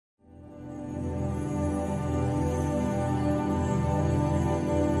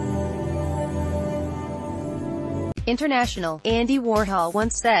International. Andy Warhol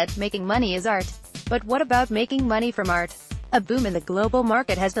once said, "Making money is art." But what about making money from art? A boom in the global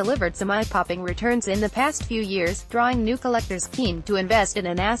market has delivered some eye-popping returns in the past few years, drawing new collectors keen to invest in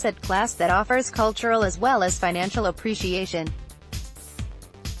an asset class that offers cultural as well as financial appreciation.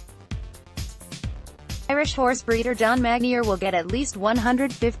 Irish horse breeder John Magnier will get at least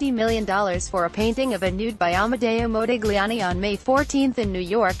 $150 million for a painting of a nude by Amedeo Modigliani on May 14 in New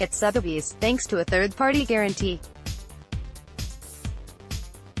York at Sotheby's, thanks to a third-party guarantee.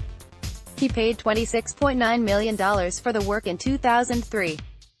 He paid $26.9 million for the work in 2003.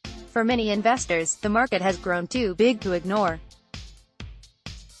 For many investors, the market has grown too big to ignore.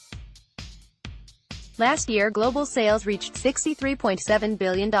 Last year global sales reached $63.7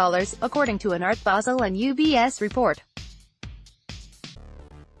 billion, according to an Art Basel and UBS report.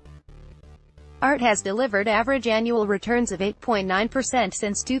 Art has delivered average annual returns of 8.9%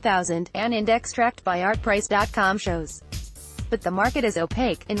 since 2000, an index tracked by ArtPrice.com shows. But the market is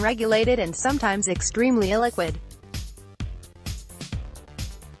opaque, unregulated and sometimes extremely illiquid.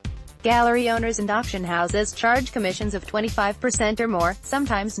 Gallery owners and auction houses charge commissions of 25% or more,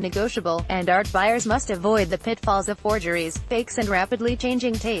 sometimes negotiable, and art buyers must avoid the pitfalls of forgeries, fakes and rapidly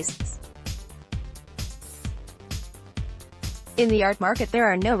changing tastes. In the art market there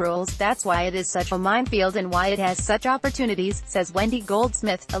are no rules, that's why it is such a minefield and why it has such opportunities, says Wendy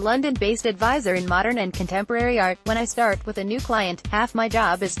Goldsmith, a London-based advisor in modern and contemporary art. When I start with a new client, half my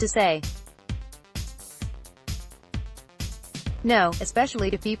job is to say no,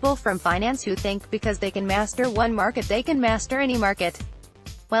 especially to people from finance who think because they can master one market they can master any market.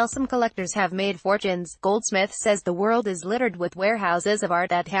 While some collectors have made fortunes, Goldsmith says the world is littered with warehouses of art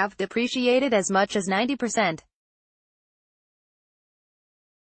that have depreciated as much as 90%.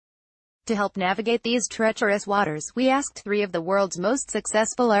 To help navigate these treacherous waters, we asked 3 of the world's most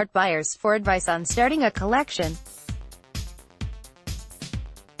successful art buyers for advice on starting a collection.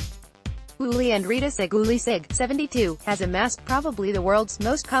 Uli and Rita Sig. Uli Sig, 72, has amassed probably the world's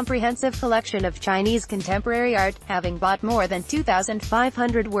most comprehensive collection of Chinese contemporary art, having bought more than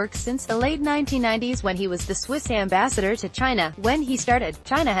 2,500 works since the late 1990s when he was the Swiss ambassador to China. When he started,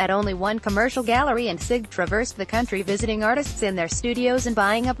 China had only one commercial gallery and Sig traversed the country visiting artists in their studios and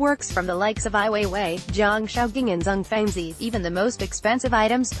buying up works from the likes of Ai Weiwei, Zhang Shaoqing and Zheng Fengzi. Even the most expensive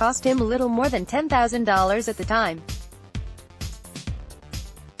items cost him a little more than $10,000 at the time.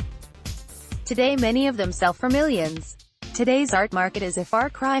 Today many of them sell for millions. Today's art market is a far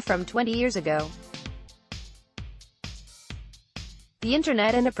cry from 20 years ago. The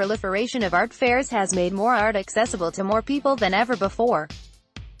internet and the proliferation of art fairs has made more art accessible to more people than ever before.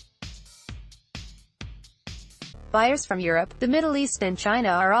 Buyers from Europe, the Middle East and China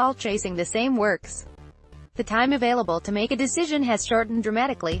are all chasing the same works. The time available to make a decision has shortened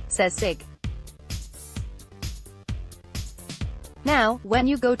dramatically, says Sig. Now, when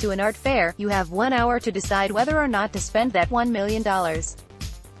you go to an art fair, you have 1 hour to decide whether or not to spend that $1 million.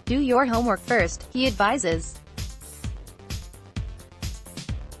 Do your homework first, he advises.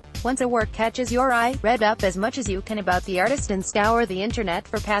 Once a work catches your eye, read up as much as you can about the artist and scour the internet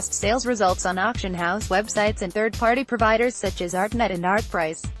for past sales results on auction house websites and third-party providers such as ArtNet and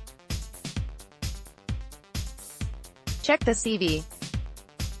ArtPrice. Check the CV.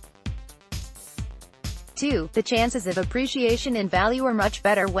 2. The chances of appreciation and value are much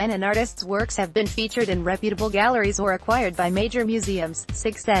better when an artist's works have been featured in reputable galleries or acquired by major museums,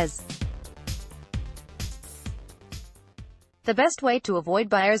 Sig says. The best way to avoid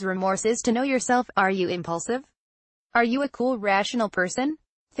buyer's remorse is to know yourself. Are you impulsive? Are you a cool, rational person?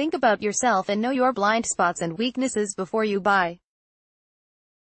 Think about yourself and know your blind spots and weaknesses before you buy.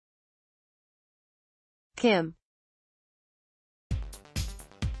 Kim.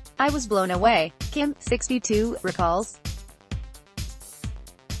 I was blown away, Kim, 62, recalls.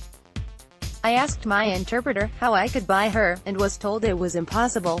 I asked my interpreter how I could buy her, and was told it was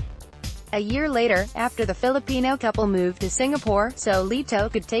impossible. A year later, after the Filipino couple moved to Singapore, so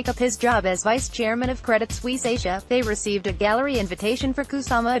Lito could take up his job as vice chairman of Credit Suisse Asia, they received a gallery invitation for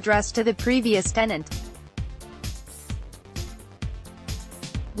Kusama addressed to the previous tenant.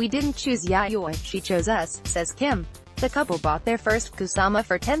 We didn't choose Yayoi, she chose us, says Kim. The couple bought their first Kusama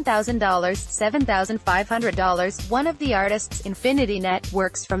for $10,000, $7,500, one of the artist's Infinity Net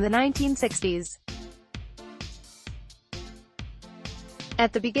works from the 1960s.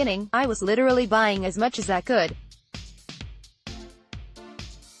 At the beginning, I was literally buying as much as I could.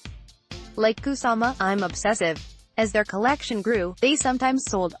 Like Kusama, I'm obsessive. As their collection grew, they sometimes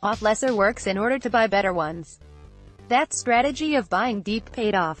sold off lesser works in order to buy better ones. That strategy of buying deep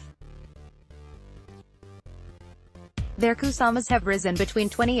paid off. Their Kusamas have risen between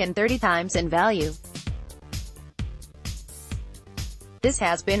 20 and 30 times in value. This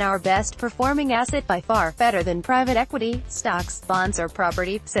has been our best performing asset by far, better than private equity, stocks, bonds or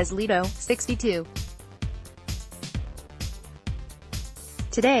property, says Leto, 62.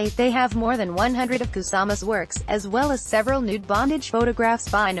 Today, they have more than 100 of Kusama's works, as well as several nude bondage photographs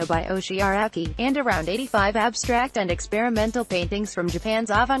by Nobuyoshi Araki, and around 85 abstract and experimental paintings from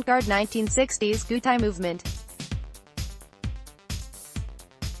Japan's avant-garde 1960s Gutai movement.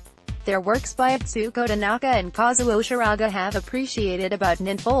 Their works by Atsuko Tanaka and Kazuo Shiraga have appreciated about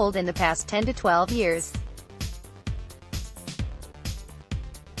ninfold in the past 10 to 12 years.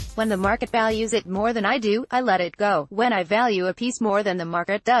 When the market values it more than I do, I let it go. When I value a piece more than the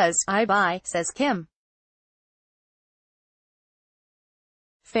market does, I buy, says Kim.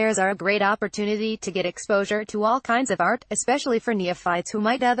 Fairs are a great opportunity to get exposure to all kinds of art, especially for neophytes who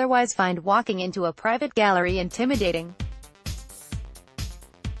might otherwise find walking into a private gallery intimidating.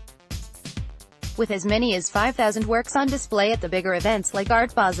 With as many as 5,000 works on display at the bigger events like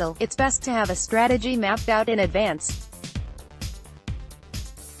Art Basel, it's best to have a strategy mapped out in advance.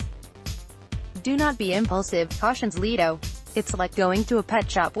 Do not be impulsive, cautions Leto. It's like going to a pet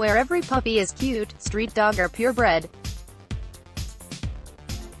shop where every puppy is cute, street dog or purebred.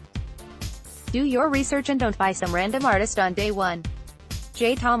 Do your research and don't buy some random artist on day one.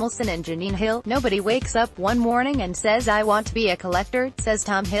 Jay Tomlinson and Janine Hill. Nobody wakes up one morning and says I want to be a collector, says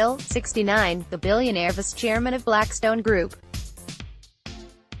Tom Hill, 69, the billionaire vice-chairman of Blackstone Group.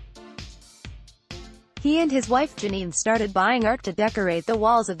 He and his wife Janine started buying art to decorate the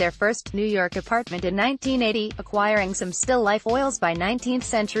walls of their first New York apartment in 1980, acquiring some still life oils by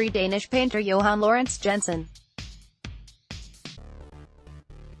 19th-century Danish painter Johan Lawrence Jensen.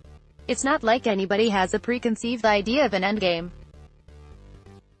 It's not like anybody has a preconceived idea of an endgame.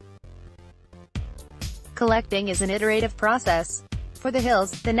 Collecting is an iterative process. For the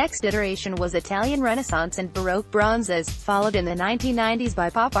Hills, the next iteration was Italian Renaissance and Baroque bronzes, followed in the 1990s by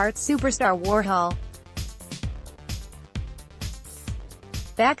pop art superstar Warhol.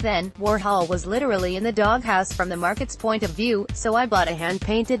 Back then, Warhol was literally in the doghouse from the market's point of view, so I bought a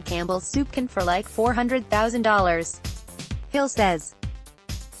hand-painted Campbell's soup can for like $400,000. Hill says.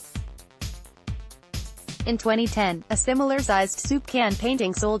 In 2010, a similar-sized soup can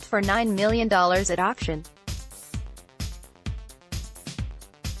painting sold for $9 million at auction.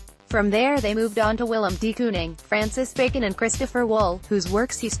 From there they moved on to Willem de Kooning, Francis Bacon and Christopher Wool, whose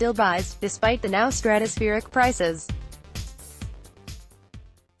works he still buys, despite the now stratospheric prices.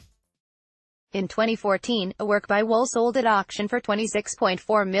 In 2014, a work by Wool sold at auction for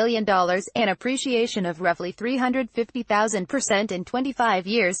 $26.4 million, an appreciation of roughly 350,000% in 25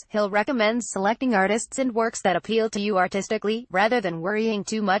 years. Hill recommends selecting artists and works that appeal to you artistically, rather than worrying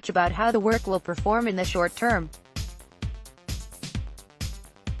too much about how the work will perform in the short term.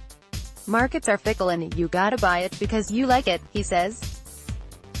 Markets are fickle and you gotta buy it because you like it, he says.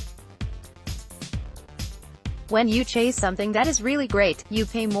 When you chase something that is really great, you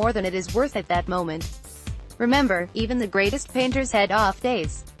pay more than it is worth at that moment. Remember, even the greatest painters had off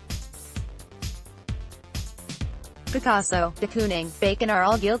days. Picasso, de Kooning, Bacon are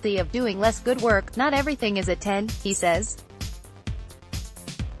all guilty of doing less good work. Not everything is a 10, he says.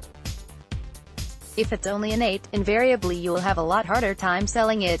 If it's only an 8, invariably you will have a lot harder time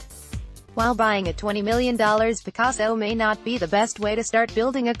selling it. While buying a $20 million Picasso may not be the best way to start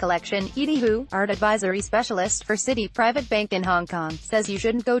building a collection, Edie Hu, art advisory specialist for Citi Private Bank in Hong Kong, says you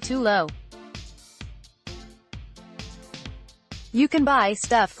shouldn't go too low. You can buy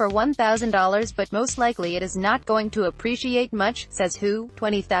stuff for $1,000 but most likely it is not going to appreciate much, says Hu.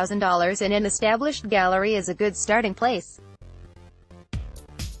 $20,000 in an established gallery is a good starting place.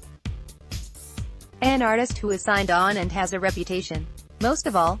 An artist who is signed on and has a reputation. Most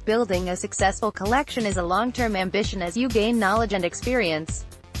of all, building a successful collection is a long-term ambition as you gain knowledge and experience.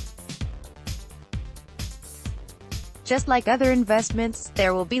 Just like other investments,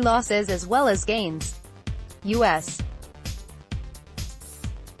 there will be losses as well as gains. U.S.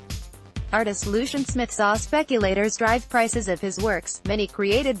 artist Lucian Smith saw speculators drive prices of his works, many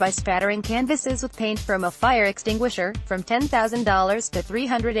created by spattering canvases with paint from a fire extinguisher, from $10,000 to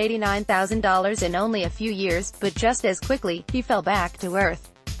 $389,000 in only a few years, but just as quickly, he fell back to earth.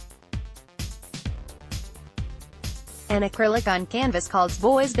 An acrylic on canvas called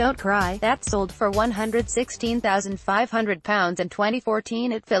Boys Don't Cry, that sold for £116,500 in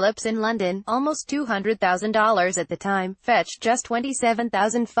 2014 at Phillips in London, almost $200,000 at the time, fetched just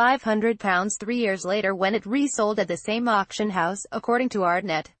 £27,500 3 years later when it resold at the same auction house, according to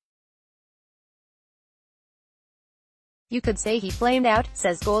Artnet. You could say he flamed out,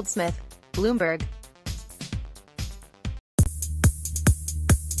 says Goldsmith. Bloomberg.